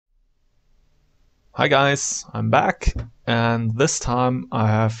Hi guys, I'm back, and this time I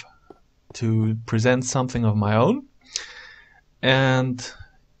have to present something of my own, and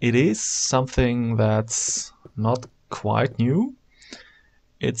it is something that's not quite new.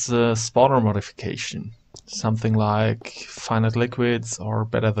 It's a spawner modification, something like finite liquids or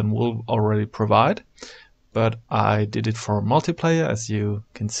better than wool already provide, but I did it for multiplayer. As you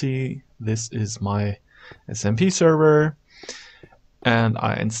can see, this is my SMP server, and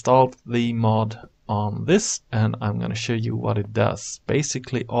I installed the mod on this, and I'm going to show you what it does.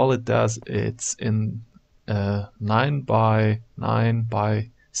 Basically all it does, it's in 9 by 9 by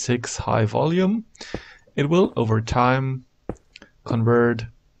 6 high volume. It will over time convert,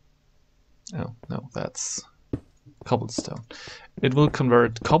 oh no, that's cobblestone. It will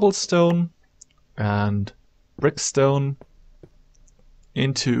convert cobblestone and brickstone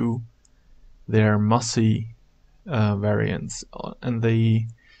into their mossy variants, and the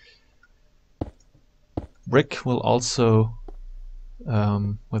brick will also,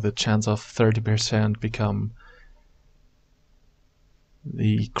 with a chance of 30%, become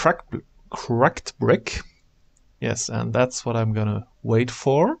the cracked brick. Yes, and that's what I'm gonna wait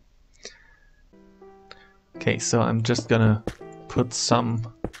for. Okay, so I'm just gonna put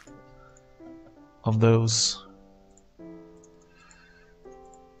some of those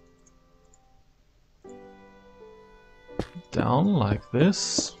down like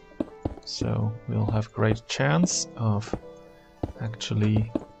this, so we'll have great chance of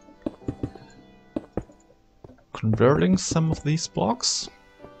actually converting some of these blocks.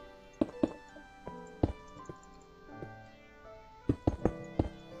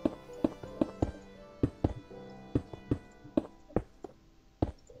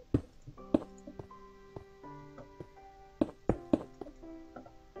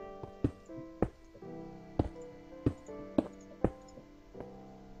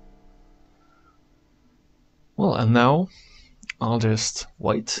 Well, and now I'll just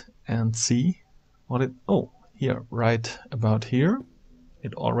wait and see what it... Oh, here, right about here,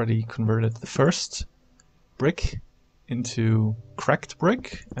 it already converted the first brick into cracked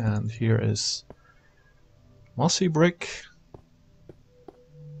brick, and here is mossy brick,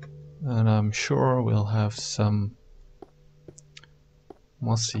 and I'm sure we'll have some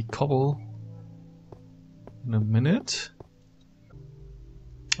mossy cobble in a minute.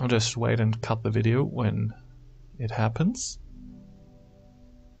 I'll just wait and cut the video when it happens.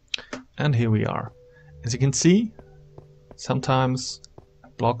 And here we are. As you can see, sometimes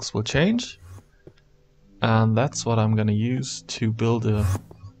blocks will change, and that's what I'm gonna use to build a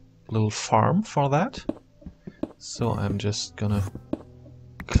little farm for that. So I'm just gonna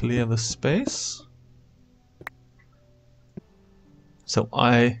clear the space. So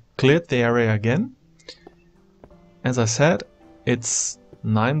I cleared the area again. As I said, it's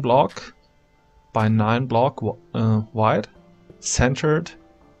 9 block by 9 block wide, centered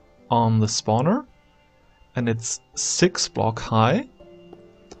on the spawner, and it's 6 block high,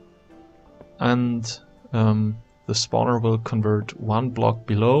 and the spawner will convert 1 block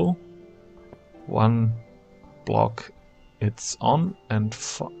below, 1 block it's on, and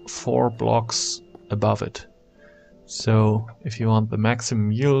 4 blocks above it. So if you want the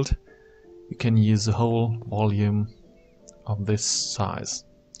maximum yield, you can use the whole volume of this size.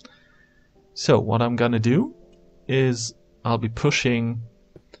 So what I'm gonna do is I'll be pushing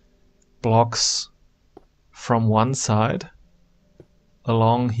blocks from one side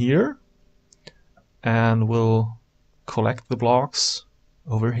along here, and we'll collect the blocks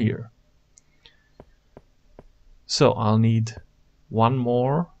over here. So I'll need 1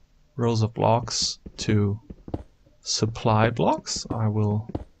 more rows of blocks to supply blocks. I will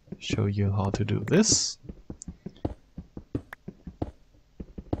show you how to do this.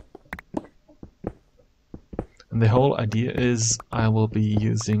 And the whole idea is I will be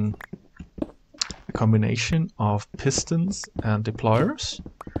using a combination of pistons and deployers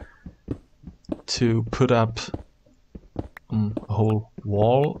to put up a whole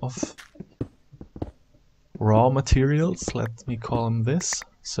wall of raw materials, let me call them this.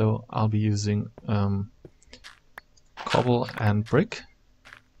 So I'll be using cobble and brick.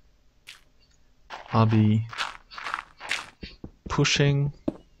 I'll be pushing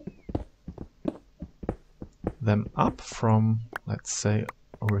them up from, let's say,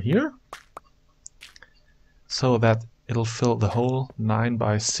 over here, so that it'll fill the whole 9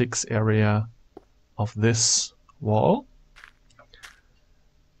 by 6 area of this wall,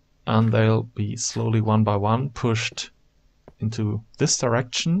 and they'll be slowly 1 by 1 pushed into this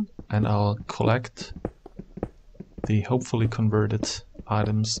direction, and I'll collect the hopefully converted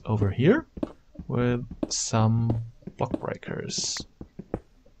items over here with some block breakers.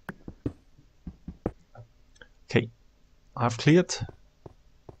 I've cleared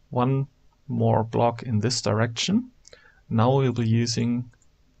one more block in this direction. Now we'll be using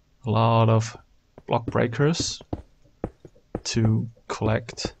a lot of block breakers to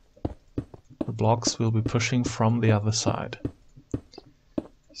collect the blocks we'll be pushing from the other side.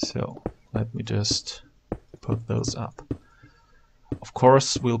 So let me just put those up. Of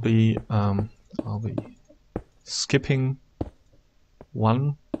course, I'll be skipping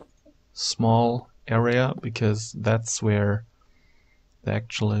one small area because that's where the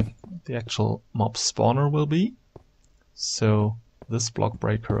actual mob spawner will be. So this block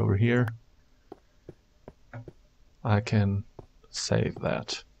breaker over here, I can save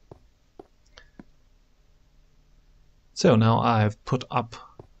that. So now I've put up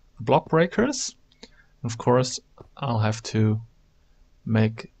the block breakers. Of course, I'll have to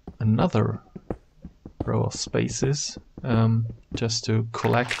make another row of spaces just to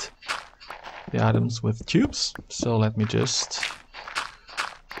collect the items with tubes. So let me just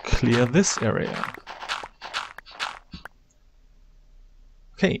clear this area.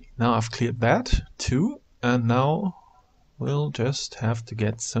 Okay, now I've cleared that too, and now we'll just have to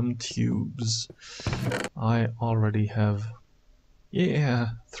get some tubes. I already have,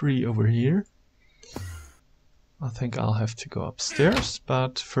 3 over here. I think I'll have to go upstairs,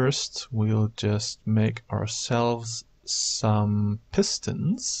 but first we'll just make ourselves some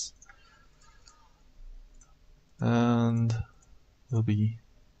pistons. And we'll be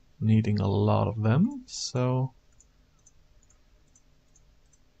needing a lot of them, so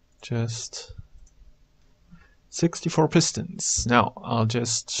just 64 pistons. Now I'll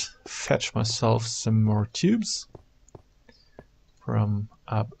just fetch myself some more tubes from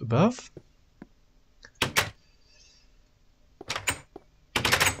up above.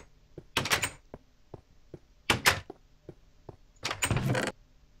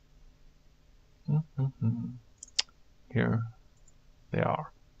 Here they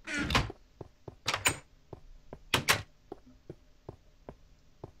are.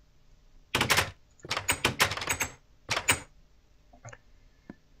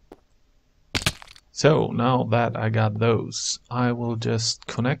 So now that I got those, I will just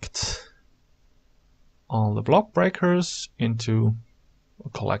connect all the block breakers into a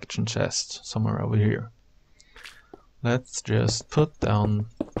collection chest somewhere over here. Let's just put down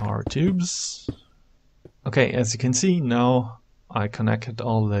our tubes. Okay, as you can see, now I connected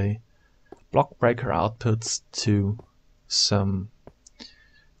all the block breaker outputs to some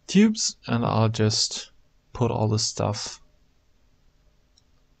tubes, and I'll just put all the stuff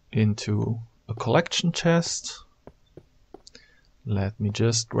into a collection chest. Let me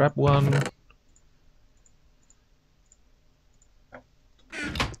just grab one.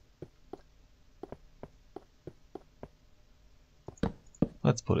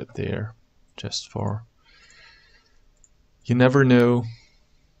 Let's put it there, just for... you never know.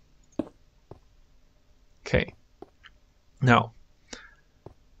 Okay. Now.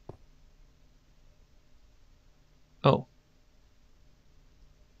 Oh.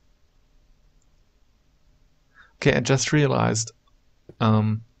 Okay, I just realized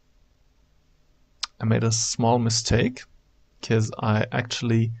I made a small mistake, because I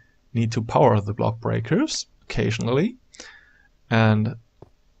actually need to power the block breakers occasionally, and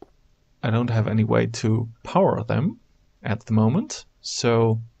I don't have any way to power them at the moment.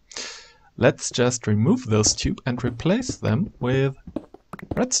 So let's just remove those tubes and replace them with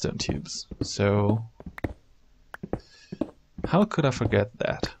redstone tubes. So how could I forget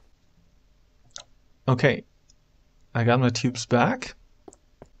that? Okay, I got my tubes back.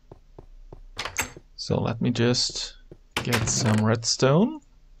 So let me just get some redstone.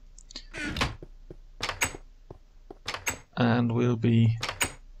 And we'll be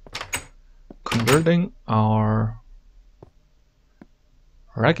converting our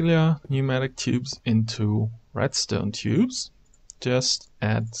regular pneumatic tubes into redstone tubes. Just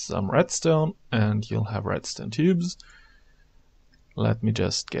add some redstone and you'll have redstone tubes. Let me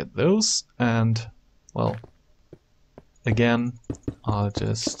just get those, and well, again, I'll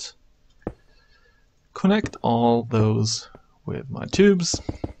just connect all those with my tubes.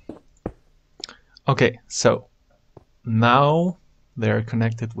 Okay, so now they're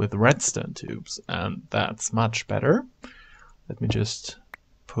connected with redstone tubes, and that's much better. Let me just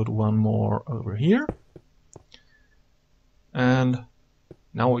put one more over here. And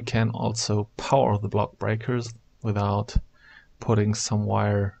now we can also power the block breakers without putting some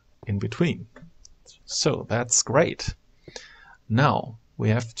wire in between. So that's great. Now we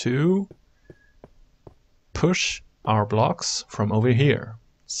have to push our blocks from over here.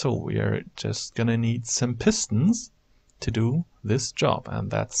 So we are just gonna need some pistons to do this job,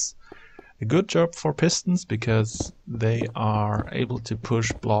 and that's a good job for pistons because they are able to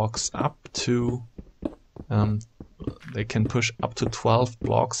push blocks up to they can push up to 12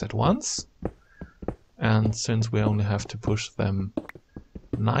 blocks at once, and since we only have to push them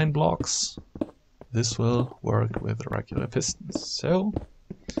 9 blocks, this will work with regular pistons. So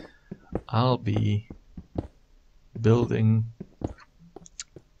I'll be building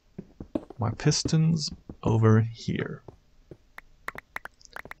my pistons over here.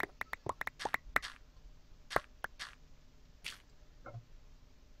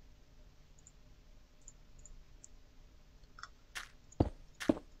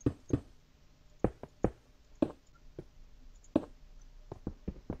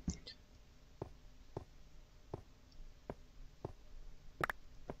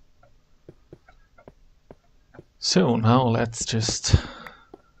 So now let's just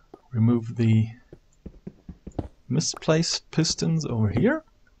remove the misplaced pistons over here,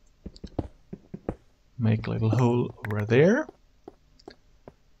 make a little hole over there,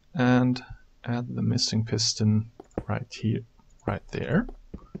 and add the missing piston right here, right there.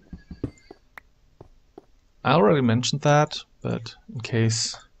 I already mentioned that, but in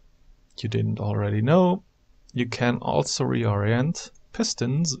case you didn't already know, you can also reorient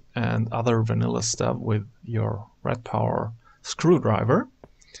pistons and other vanilla stuff with your RedPower screwdriver.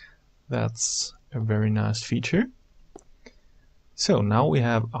 That's a very nice feature. So now we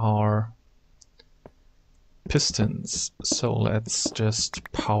have our pistons. So let's just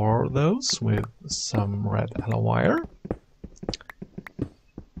power those with some red alloy wire.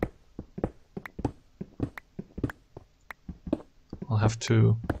 I'll have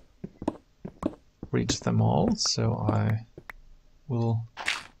to reach them all, so I will.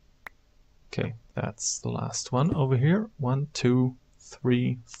 Okay, that's the last one over here. 1, 2,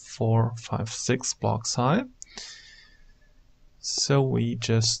 3, 4, 5, 6 blocks high. So we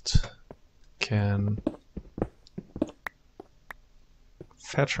just can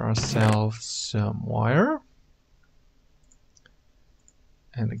fetch ourselves some wire.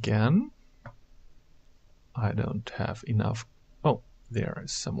 And again, I don't have enough. Oh, there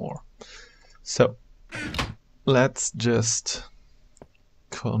is some more. So let's just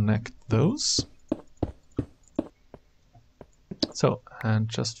connect those. So, and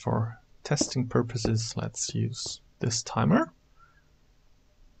just for testing purposes, let's use this timer.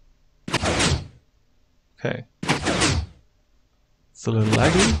 Okay. It's a little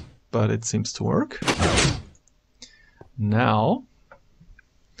laggy, but it seems to work. Now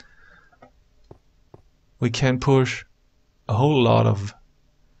we can push a whole lot of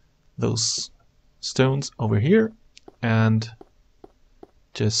those stones over here and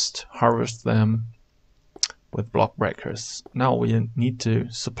just harvest them with block breakers. Now we need to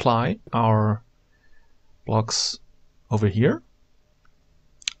supply our blocks over here,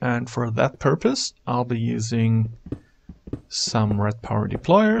 and for that purpose I'll be using some RedPower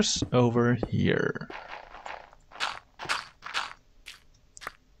deployers over here.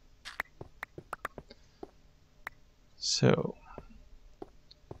 So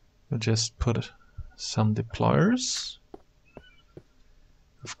we'll just put some deployers.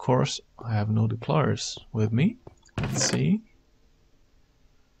 Of course, I have no deployers with me. Let's see.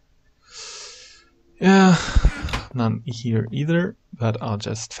 Yeah, none here either, but I'll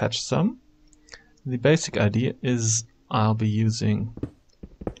just fetch some. The basic idea is I'll be using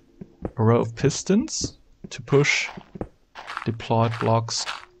a row of pistons to push deployed blocks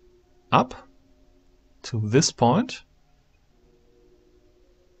up to this point,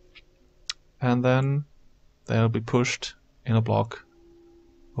 and then they'll be pushed in a block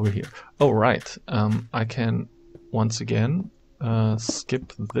over here. Oh right, I can once again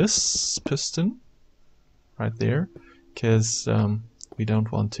skip this piston right there, because we don't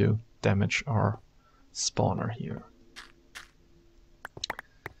want to damage our spawner here.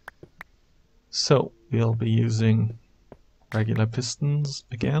 So we'll be using regular pistons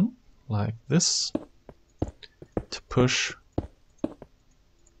again, like this, to push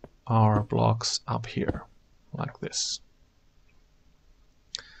our blocks up here, like this.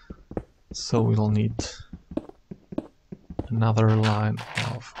 So we'll need another line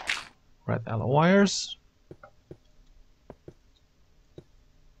of red alloy wires.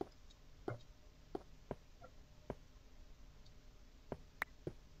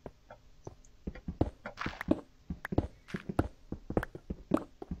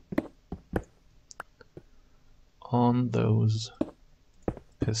 On those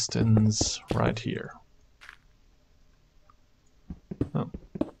pistons right here. Oh,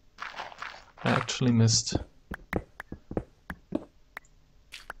 I actually missed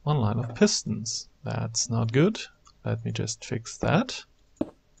one line of pistons. That's not good. Let me just fix that.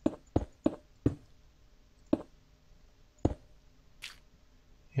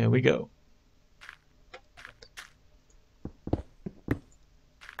 here we go.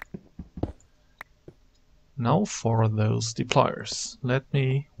 Now for those deployers. Let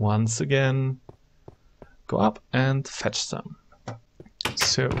me once again go up and fetch some.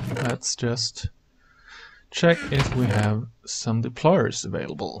 So let's just check if we have some deployers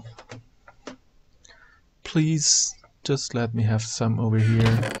available. Please just let me have some over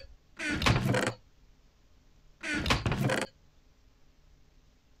here.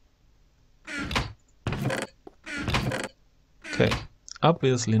 Okay,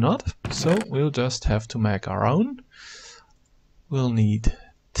 obviously not, so we'll just have to make our own. We'll need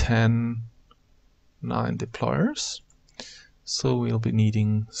 9 deployers, so we'll be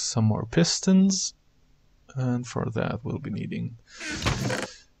needing some more pistons, and for that we'll be needing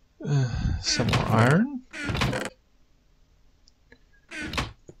some more iron.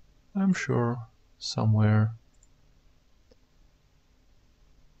 I'm sure somewhere.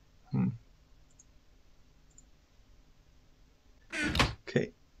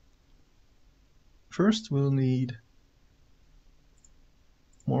 Okay. First we'll need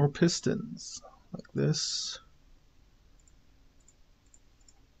more pistons, like this.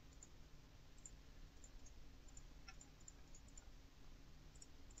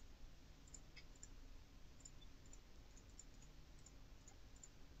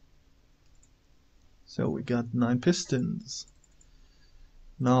 So we got 9 pistons.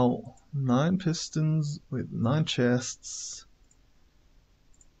 Now 9 pistons with 9 chests,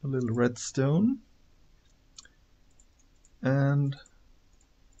 a little redstone, and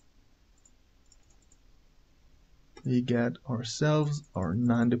we get ourselves our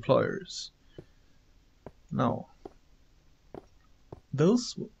 9 deployers. Now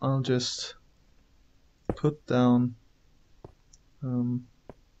those I'll just put down,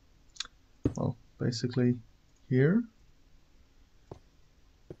 well, basically here.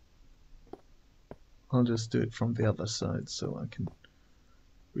 I'll just do it from the other side so I can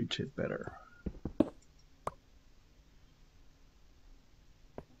reach it better.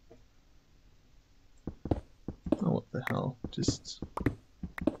 Oh, what the hell, just...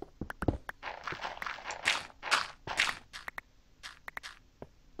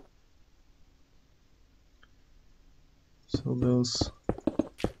 So those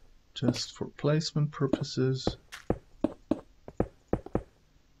just for placement purposes.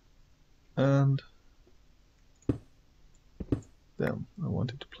 And damn, I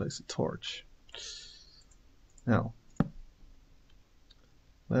wanted to place a torch. Now,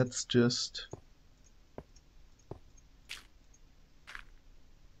 let's just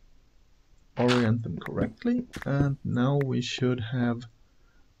orient them correctly, and now we should have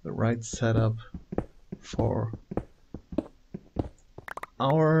the right setup for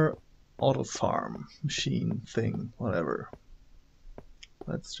our auto farm machine thing, whatever.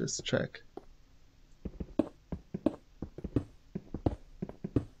 Let's just check.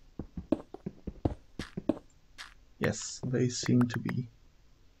 Yes, they seem to be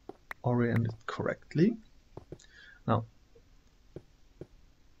oriented correctly. Now,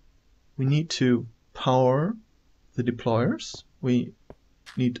 we need to power the deployers. We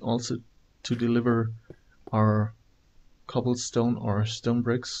need also to deliver our cobblestone or stone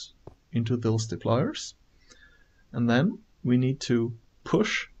bricks into those deployers. And then we need to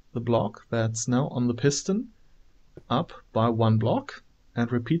push the block that's now on the piston up by 1 block and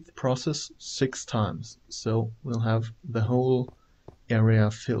repeat the process 6 times. So we'll have the whole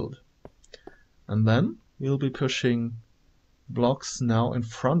area filled. And then we'll be pushing blocks now in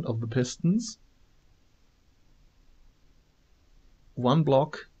front of the pistons 1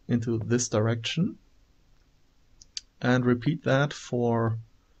 block into this direction, and repeat that for,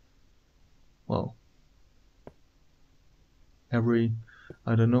 well, every,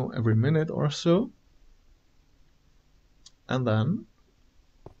 I don't know, every minute or so. And then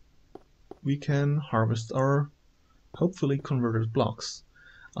we can harvest our hopefully converted blocks.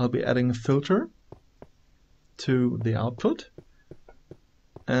 I'll be adding a filter to the output,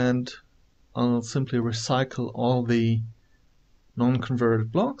 and I'll simply recycle all the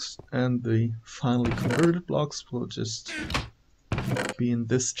non-converted blocks, and the finally converted blocks will just be in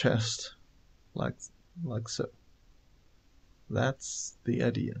this chest, like so. That's the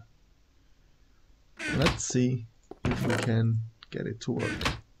idea. Let's see if we can get it to work.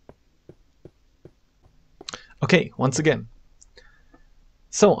 Okay, once again.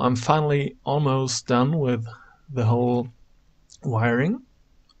 So I'm finally almost done with the whole wiring,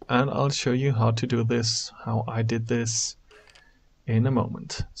 and I'll show you how to do this, how I did this in a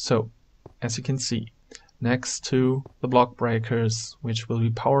moment. So, as you can see, next to the block breakers, which will be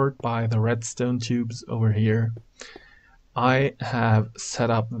powered by the redstone tubes over here, I have set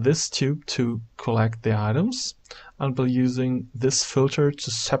up this tube to collect the items. I'll be using this filter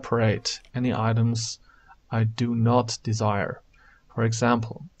to separate any items I do not desire. For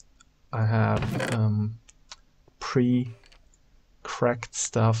example, I have pre-cracked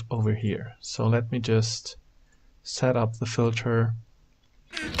stuff over here. So let me just set up the filter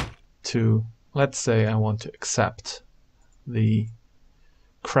to, let's say I want to accept the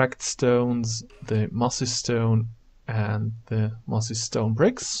cracked stones, the mossy stone, and the mossy stone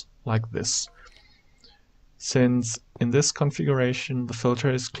bricks, like this. Since in this configuration the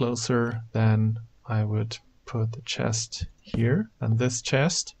filter is closer, then I would put the chest here and this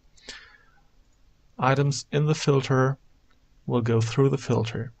chest. Items in the filter will go through the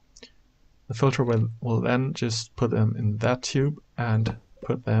filter. The filter will then just put them in that tube and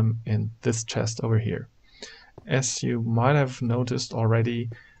put them in this chest over here. As you might have noticed already,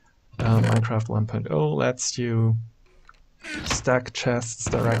 Minecraft 1.0 lets you stack chests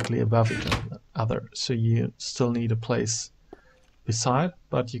directly above each other, so you still need a place beside,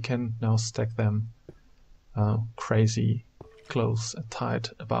 but you can now stack them crazy close and tight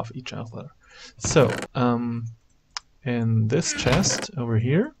above each other. So in this chest over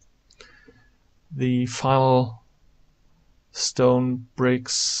here, the final stone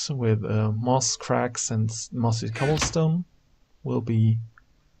bricks with moss cracks and mossy cobblestone will be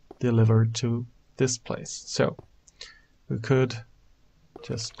delivered to this place. So we could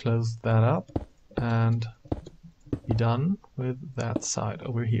just close that up and be done with that side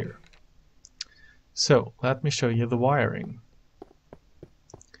over here. So let me show you the wiring.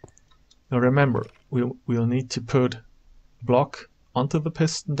 Now remember, we'll need to put a block onto the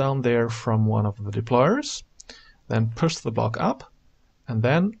piston down there from one of the deployers, then push the block up, and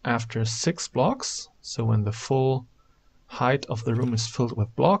then after 6 blocks, so when the full height of the room is filled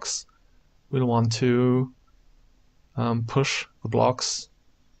with blocks, we'll want to push the blocks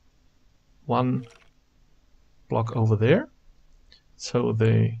 1 block over there. So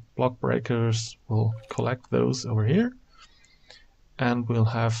the block breakers will collect those over here, and we'll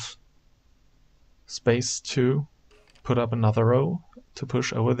have space to put up another row to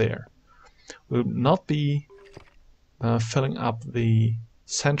push over there. We'll not be filling up the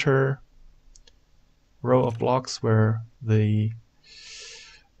center row of blocks where the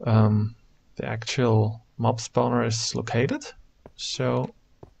actual mob spawner is located. So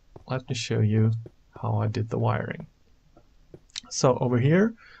let me show you how I did the wiring. So over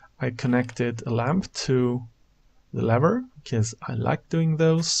here I connected a lamp to the lever because I like doing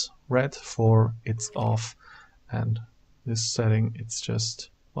those. Red for it's off, and this setting it's just,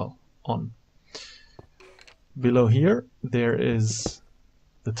 well, on. Below here there is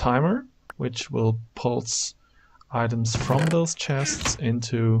the timer, which will pulse items from those chests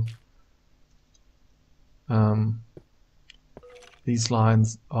into these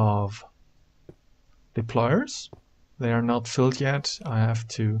lines of deployers. They are not filled yet. I have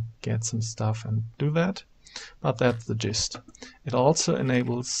to get some stuff and do that, but that's the gist. It also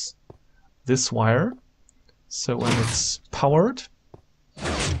enables this wire, so when it's powered,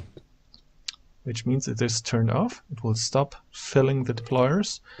 which means it is turned off, it will stop filling the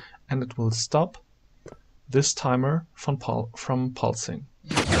deployers and it will stop this timer from pulsing.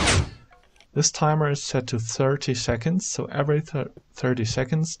 This timer is set to 30 seconds, so every 30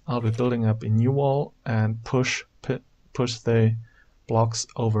 seconds I'll be building up a new wall and push the blocks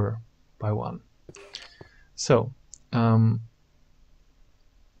over by 1. So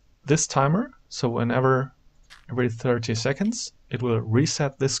this timer, so whenever every 30 seconds it will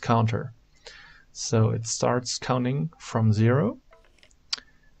reset this counter. So it starts counting from 0.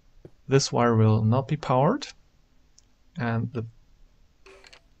 This wire will not be powered, and the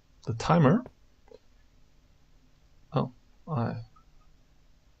timer, oh, I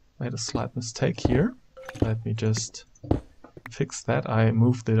made a slight mistake here. Let me just fix that. I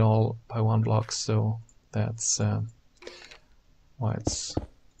moved it all by 1 block, so that's why it's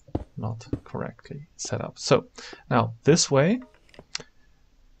not correctly set up. So now this way,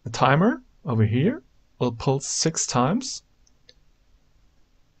 the timer over here will pulse 6 times,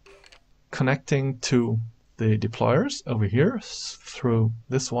 connecting to the deployers over here through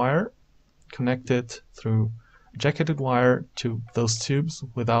this wire, connected through a jacketed wire to those tubes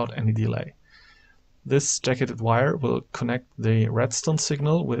without any delay. This jacketed wire will connect the redstone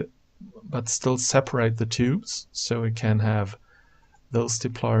signal but still separate the tubes, so we can have those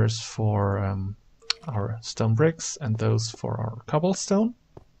deployers for our stone bricks and those for our cobblestone,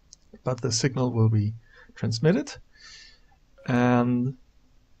 but the signal will be transmitted, and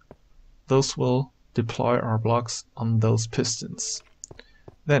those will deploy our blocks on those pistons.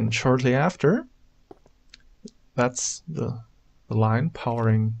 Then shortly after, that's the line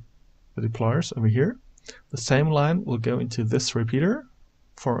powering the deployers over here. The same line will go into this repeater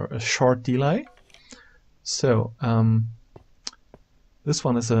for a short delay. So this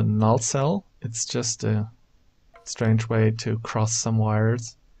one is a null cell. It's just a strange way to cross some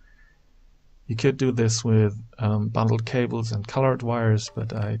wires. You could do this with bundled cables and colored wires,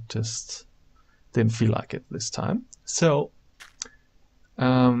 but I just didn't feel like it this time. So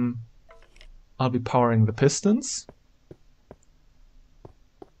I'll be powering the pistons,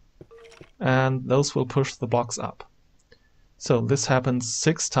 and those will push the blocks up. So this happens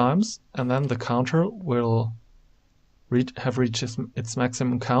 6 times, and then the counter will have reached its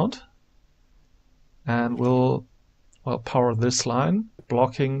maximum count, and will, well, power this line,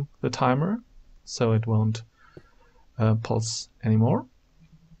 blocking the timer, so it won't pulse anymore.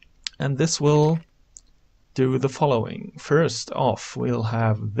 And this will do the following. First off, we'll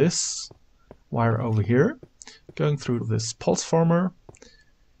have this wire over here going through this pulse former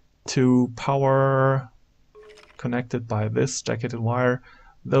to power, connected by this jacketed wire,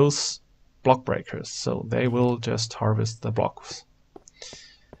 those block breakers, so they will just harvest the blocks.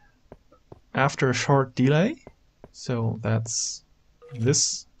 After a short delay, so that's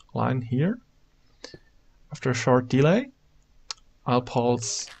this line here, after a short delay, I'll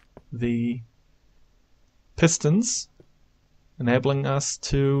pulse the pistons, enabling us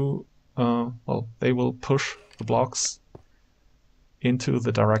to, well, they will push the blocks into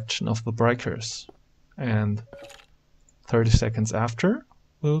the direction of the breakers, and 30 seconds after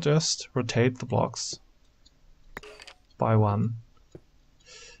we'll just rotate the blocks by one.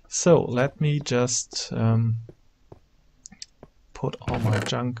 So let me just put all my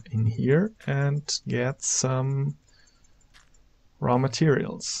junk in here and get some raw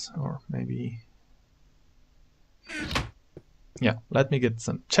materials, or maybe, yeah, let me get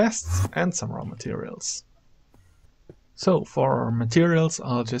some chests and some raw materials. So for our materials,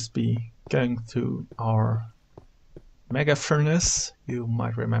 I'll just be going to our mega furnace. You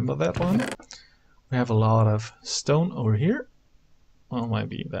might remember that one. We have a lot of stone over here. Well,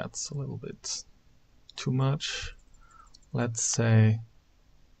 maybe that's a little bit too much. Let's say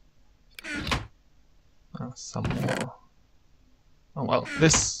some more. Oh, well,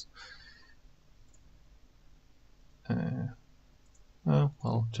 this.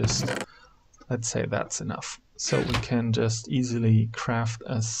 Well, just let's say that's enough. So we can just easily craft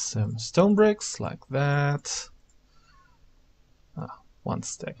us some stone bricks like that. 1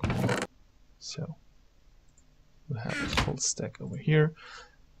 stack more. So we have a full stack over here.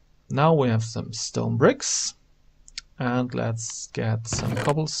 Now we have some stone bricks, and let's get some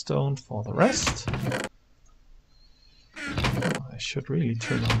cobblestone for the rest. Oh, I should really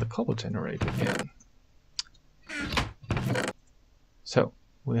turn on the cobble generator again. So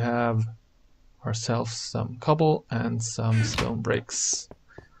we have ourselves some cobble and some stone bricks.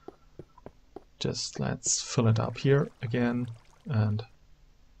 Just let's fill it up here again, and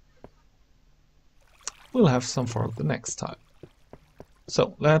we'll have some for the next time.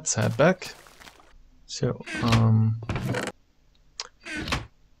 So let's head back. So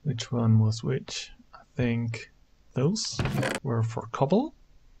which one was which? I think those were for cobble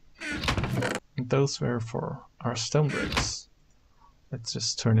and those were for our stone bricks. Let's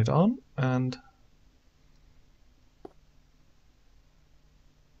just turn it on, and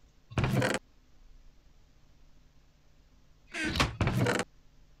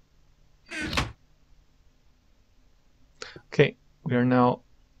okay, we are now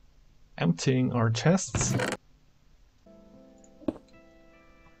emptying our chests.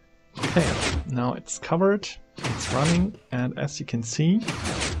 Okay, now it's covered, it's running, and as you can see,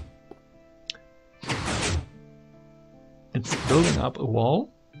 it's building up a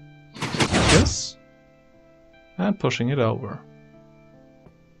wall like this and pushing it over.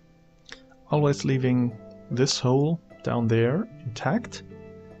 Always leaving this hole down there intact,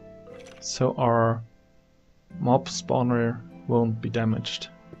 so our mob spawner won't be damaged.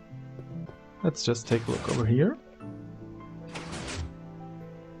 Let's just take a look over here.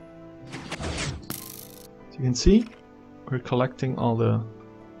 As you can see, we're collecting all the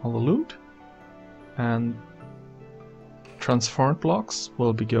loot, and transformed blocks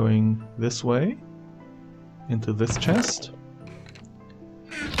will be going this way into this chest,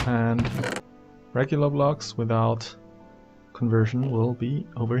 and regular blocks without conversion will be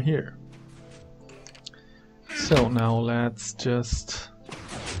over here. So now let's just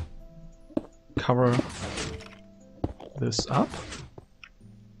cover this up,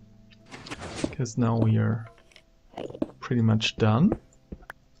 because now we are pretty much done.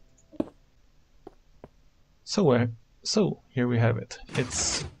 So here we have it.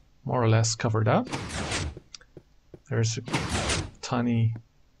 It's more or less covered up. There's a tiny,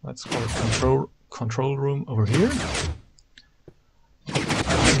 let's call it control room over here.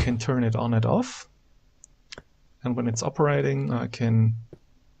 I can turn it on and off. And when it's operating, I can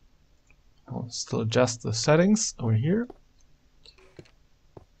still adjust the settings over here.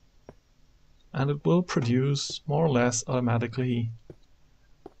 And it will produce more or less automatically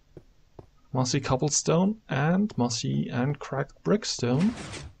mossy cobblestone and mossy and cracked brickstone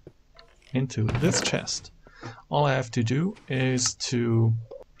into this chest. All I have to do is to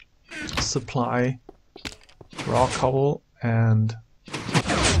supply raw cobble and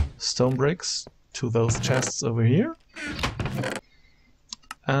stone bricks to those chests over here,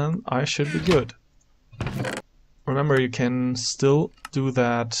 and I should be good. Remember, you can still do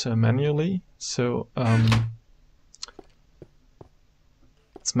that manually, so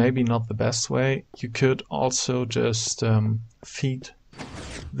it's maybe not the best way. You could also just feed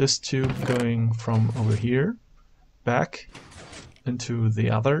this tube going from over here back into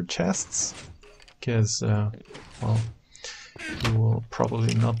the other chests, because well, you will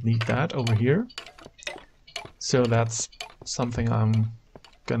probably not need that over here. So that's something I'm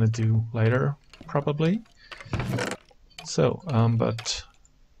gonna do later, probably. So, but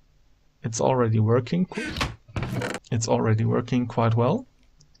it's already working. It's already working quite well,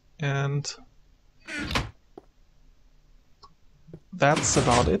 and that's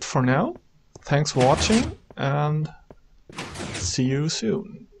about it for now. Thanks for watching, and see you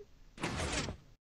soon.